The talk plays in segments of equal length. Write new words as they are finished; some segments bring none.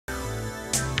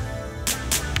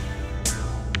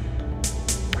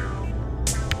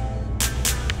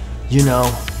You know,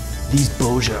 these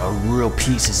Boja are real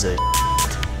pieces of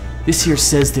This here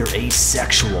says they're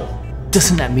asexual.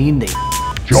 Doesn't that mean they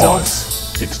Jon,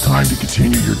 it's time to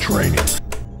continue your training.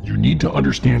 You need to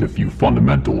understand a few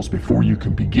fundamentals before you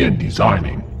can begin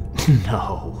designing.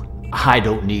 No, I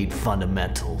don't need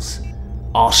fundamentals.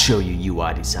 I'll show you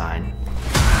UI design.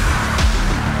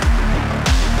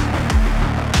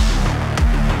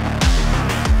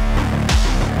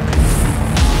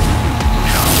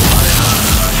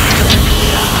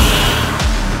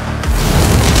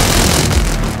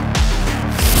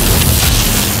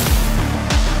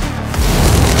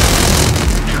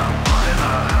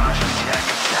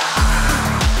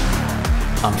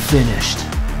 I'm finished.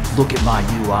 Look at my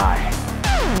UI.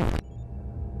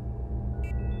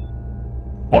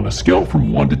 On a scale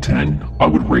from 1 to 10, I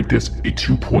would rate this a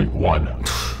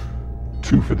 2.1.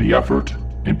 2 for the effort,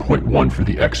 and 0.1 for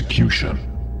the execution.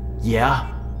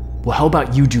 Yeah? Well, how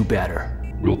about you do better?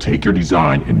 We'll take your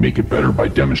design and make it better by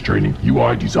demonstrating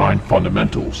UI design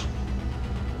fundamentals.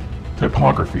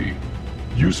 Typography.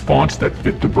 Use fonts that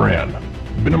fit the brand.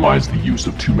 Minimize the use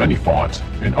of too many fonts,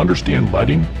 and understand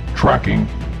leading, tracking,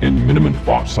 and minimum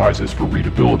font sizes for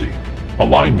readability.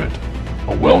 Alignment.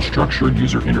 A well-structured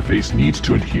user interface needs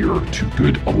to adhere to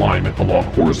good alignment along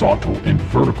horizontal and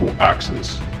vertical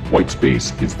axes. White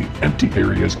space is the empty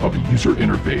areas of a user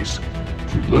interface.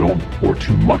 Too little or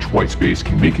too much white space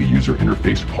can make a user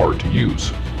interface hard to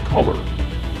use. Color.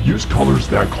 Use colors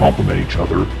that complement each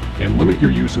other and limit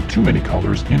your use of too many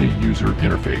colors in a user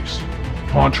interface.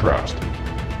 Contrast.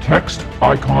 Text,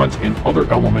 icons, and other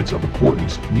elements of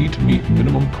importance need to meet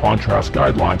minimum contrast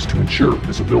guidelines to ensure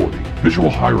visibility.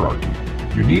 Visual hierarchy.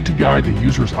 You need to guide the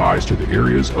user's eyes to the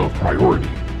areas of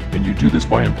priority, and you do this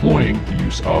by employing the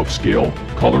use of scale,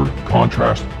 color,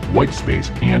 contrast, white space,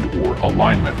 and/or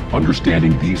alignment.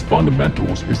 Understanding these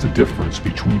fundamentals is the difference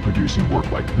between producing work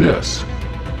like this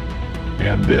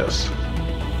and this.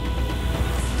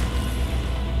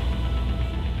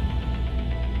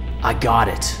 I got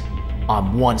it.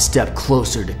 I'm one step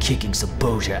closer to kicking some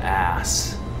Boja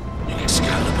ass.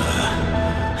 Excalibur,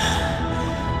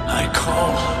 I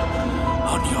call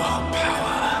on your power.